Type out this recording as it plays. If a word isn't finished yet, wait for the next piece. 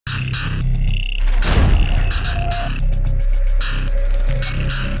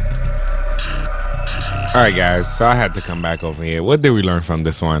Alright guys, so I had to come back over here. What did we learn from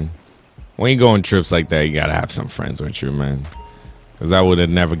this one? When you go on trips like that, you gotta have some friends with you, man. Cause I would have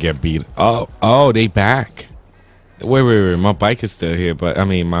never get beat. Oh, they back. Wait. My bike is still here, but I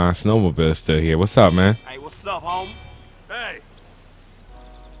mean my snowmobile is still here. What's up, man? Hey, what's up, homie? Hey.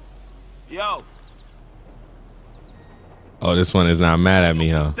 Yo. Oh, this one is not mad at me,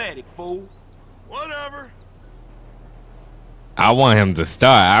 huh? Pathetic, fool. Whatever. I want him to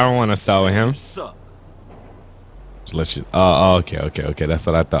start. I don't want to start with him. You suck. Let's just, oh, okay. That's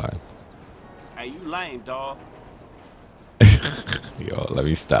what I thought. Hey, you lame, dog. Yo, let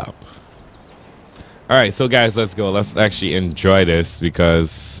me stop. All right, so guys, let's go. Let's actually enjoy this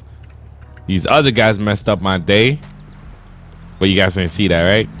because these other guys messed up my day. But you guys didn't see that,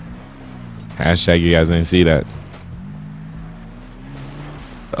 right? Hashtag you guys didn't see that.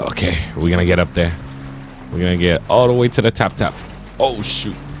 Okay, we're gonna get up there. We're gonna get all the way to the top. Oh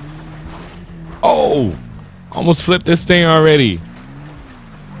shoot. Oh, almost flipped this thing already.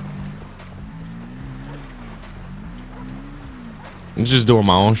 I'm just doing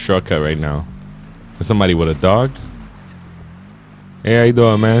my own shortcut right now. There's somebody with a dog. Hey, how you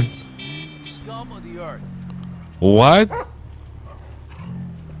doing, man? Scum of the earth. What?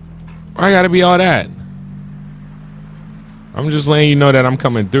 I gotta be all that. I'm just letting you know that I'm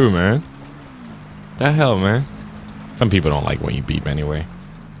coming through, man. The hell, man. Some people don't like when you beep anyway.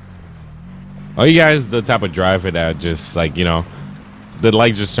 Are you guys the type of driver that just like, you know, the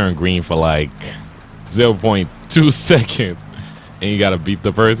light just turned green for like 0.2 seconds and you gotta beep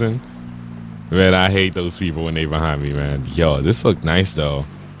the person? Man, I hate those people when they behind me, man. Yo, this look nice though.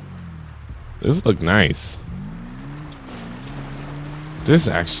 This look nice. This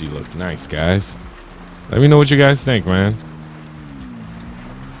actually look nice, guys. Let me know what you guys think, man.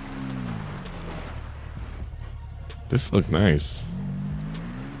 This look nice.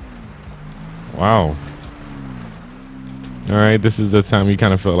 Wow. All right, this is the time you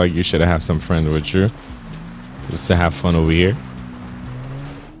kind of feel like you should have some friends with you, just to have fun over here.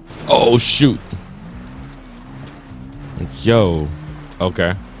 Oh shoot. Yo.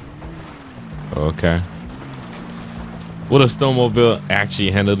 Okay. Okay. Would a snowmobile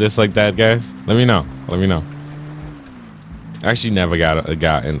actually handle this like that, guys? Let me know. Let me know. I actually never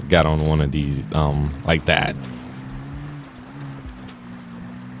got on one of these like that.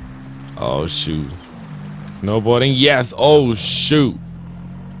 Oh shoot. Snowboarding? Yes. Oh shoot.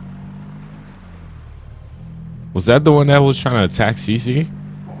 Was that the one that was trying to attack CC?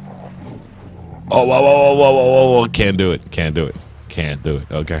 Oh, whoa. Can't do it.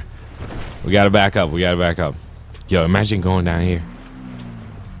 Okay. We gotta back up. Yo, imagine going down here.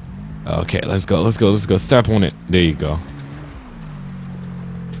 Okay, let's go. Step on it. There you go.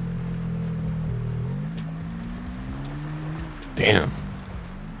 Damn.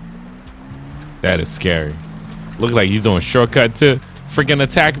 That is scary. Look like he's doing a shortcut to freaking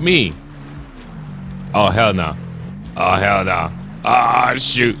attack me. Oh, hell no. Ah,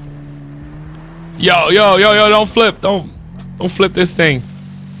 shoot. Yo, don't flip. Don't flip this thing.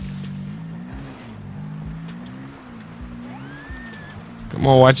 Come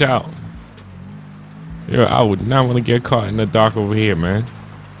on, watch out. Yo, I would not want to get caught in the dark over here, man.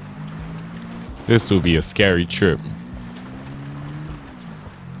 This will be a scary trip.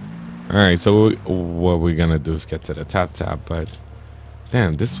 All right, so what we're gonna do is get to the top, but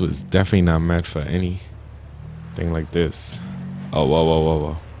damn, this was definitely not meant for anything like this. Oh,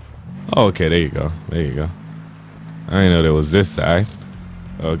 whoa. Oh, okay, there you go. I didn't know there was this side.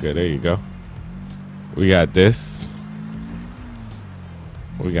 Okay, there you go. We got this.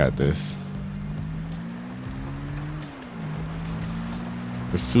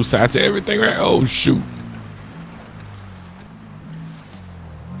 There's two sides to everything, right? Oh shoot.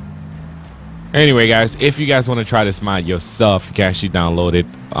 Anyway, guys, if you guys want to try this mod yourself, you can actually download it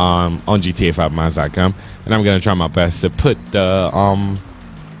on GTA5mods.com, and I'm gonna try my best to put the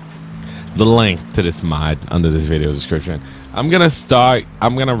link to this mod under this video description. I'm gonna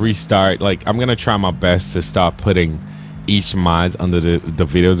restart. Like, I'm gonna try my best to start putting each mods under the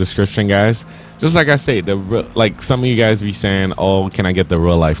video description, guys. Just like I say, like some of you guys be saying, oh, can I get the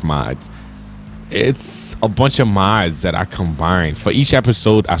real life mod? It's a bunch of mods that I combine for each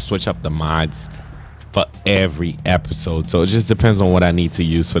episode. I switch up the mods for every episode, so it just depends on what I need to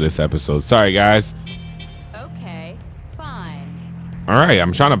use for this episode. Sorry, guys. Okay, fine. All right,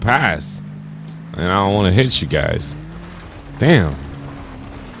 I'm trying to pass, and I don't want to hit you guys. Damn,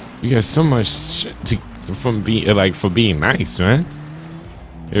 you got so much shit for being nice, man.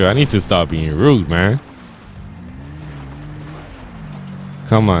 Yo, I need to stop being rude, man.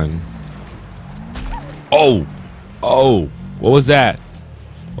 Come on. Oh, what was that?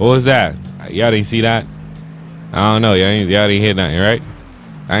 Y'all didn't see that? I don't know. Y'all didn't hear nothing, right?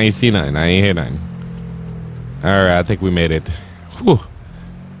 I ain't see nothing. I ain't hear nothing. All right, I think we made it. Whew.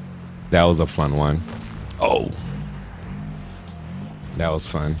 That was a fun one. Oh. That was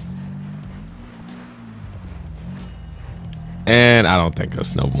fun. And I don't think a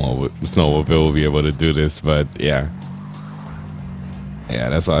snowmobile will be able to do this, but yeah. Yeah,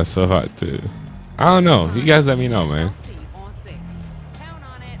 that's why it's so hard to... I don't know. You guys let me know, man. Count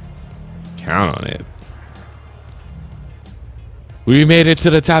on it. Count on it. We made it to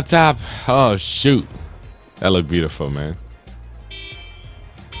the top. Oh, shoot. That looked beautiful, man.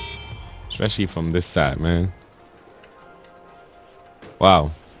 Especially from this side, man.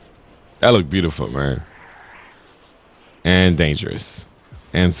 Wow. That looked beautiful, man. And dangerous.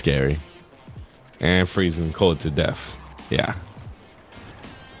 And scary. And freezing cold to death. Yeah.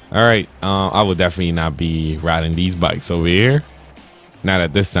 All right. I will definitely not be riding these bikes over here. Not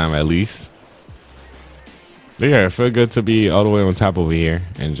at this time, at least. But yeah, it feels good to be all the way on top over here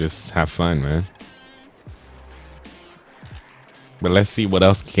and just have fun, man. But let's see what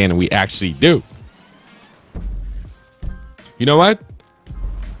else can we actually do. You know what?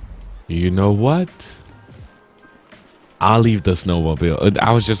 I'll leave the snowmobile.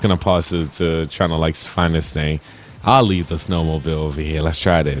 I was just gonna pause to try to like find this thing. I'll leave the snowmobile over here. Let's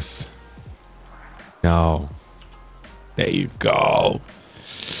try this. No. There you go.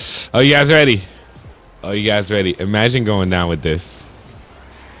 Oh, you guys ready? Imagine going down with this.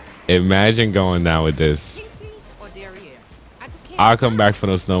 I'll come back for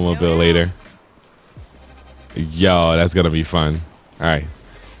the snowmobile later. Yo, that's gonna be fun. All right,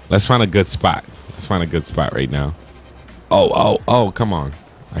 let's find a good spot. Right now. Oh, come on.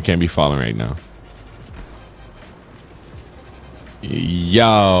 I can't be falling right now.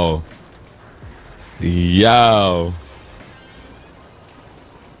 Yo.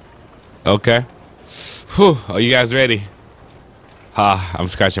 Okay. Whew. Are you guys ready? I'm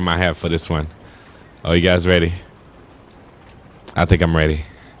scratching my head for this one. Are you guys ready? I think I'm ready.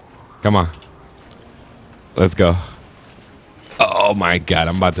 Come on. Let's go. Oh my God.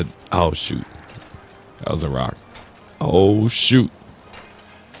 I'm about to. Oh, shoot. That was a rock. Oh, shoot.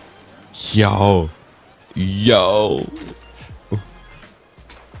 Yo.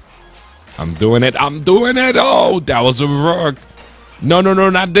 I'm doing it. Oh, that was a rock. No,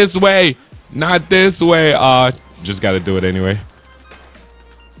 not this way. Just got to do it anyway.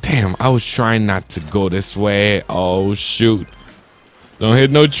 Damn, I was trying not to go this way. Oh, shoot. Don't hit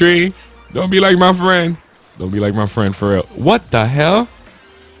no tree. Don't be like my friend. For real. What the hell?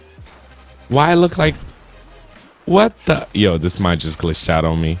 Why I look like... What the... Yo, this might just glitched out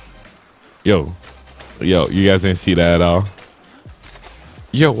on me. Yo, you guys didn't see that at all.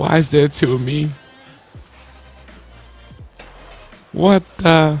 Yo, why is there two of me? What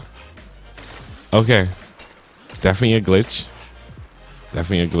the... Okay. Definitely a glitch.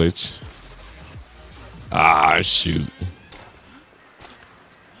 Ah, shoot.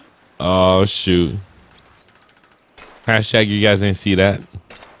 Oh, shoot. Hashtag you guys didn't see that.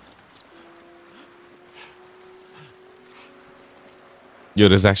 Yo,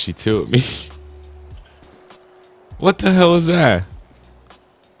 there's actually two of me. What the hell is that?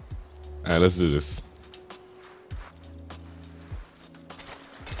 All right, let's do this.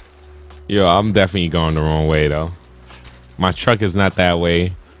 Yo, I'm definitely going the wrong way, though. My truck is not that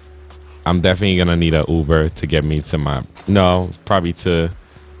way. I'm definitely going to need an Uber to get me to my... No, probably to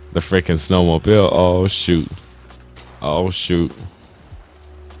the freaking snowmobile. Oh, shoot.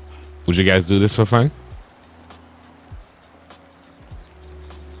 Would you guys do this for fun?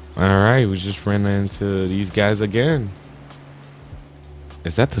 All right, we just ran into these guys again.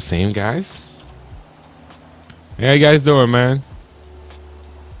 Is that the same guys? How you guys doing, man?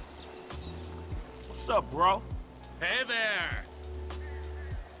 What's up, bro? Hey there.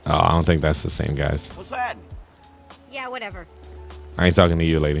 Oh, I don't think that's the same guys. What's happening? Yeah, whatever. I ain't talking to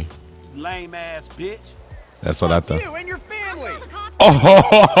you, lady. Lame ass bitch. That's what I thought. You and your family.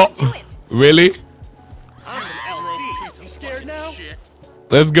 Oh, really? I'm from LC. You scared now? Shit.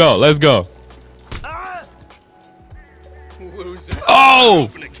 Let's go. Loser. Oh!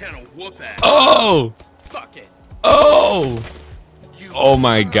 Fuck it. Oh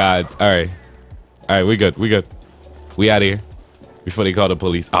my God. All right, we good. We out of here before they call the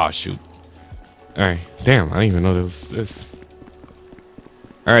police. Oh, shoot. All right. Damn, I didn't even know there was this.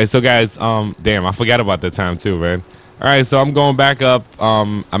 All right, so guys, damn, I forgot about the time too, man. All right, so I'm going back up.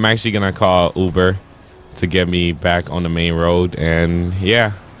 I'm actually gonna call Uber to get me back on the main road, and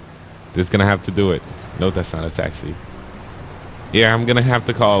yeah, just gonna have to do it. No, that's not a taxi. Yeah, I'm gonna have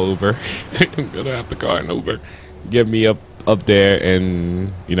to call Uber. I'm gonna have to call an Uber, get me up up there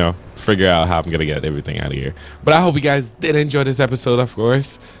and, you know, figure out how I'm gonna get everything out of here. But I hope you guys did enjoy this episode, of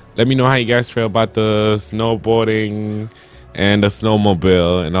course. Let me know how you guys feel about the snowboarding and the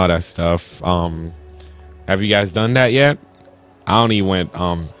snowmobile and all that stuff. Have you guys done that yet? I only went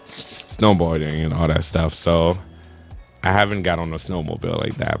snowboarding and all that stuff, so I haven't got on a snowmobile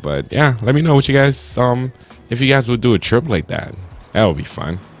like that. But yeah, let me know what you guys if you guys would do a trip like that. That would be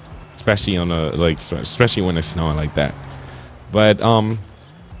fun, especially on a especially when it's snowing like that. But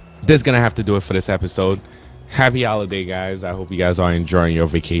this is gonna have to do it for this episode. Happy holiday, guys. I hope you guys are enjoying your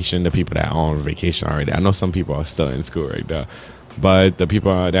vacation. The people that are on vacation already, I know some people are still in school right now, but the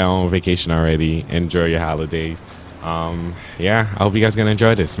people that are on vacation already, enjoy your holidays. Yeah, I hope you guys gonna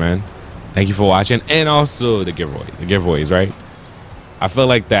enjoy this, man. Thank you for watching. And also the giveaways, right? I feel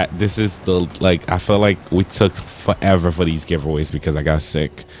like that this is the I feel like we took forever for these giveaways because I got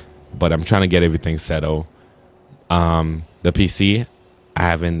sick, but I'm trying to get everything settled. The PC, I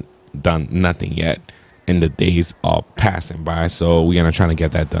haven't done nothing yet, and the days are passing by, so we're gonna try to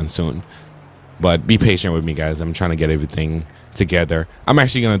get that done soon. But be patient with me, guys. I'm trying to get everything together. I'm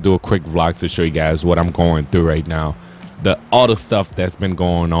actually gonna do a quick vlog to show you guys what I'm going through right now, all the stuff that's been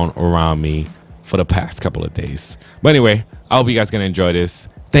going on around me for the past couple of days. But anyway, I hope you guys gonna enjoy this.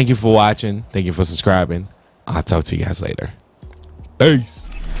 Thank you for watching. Thank you for subscribing. I'll talk to you guys later. Peace.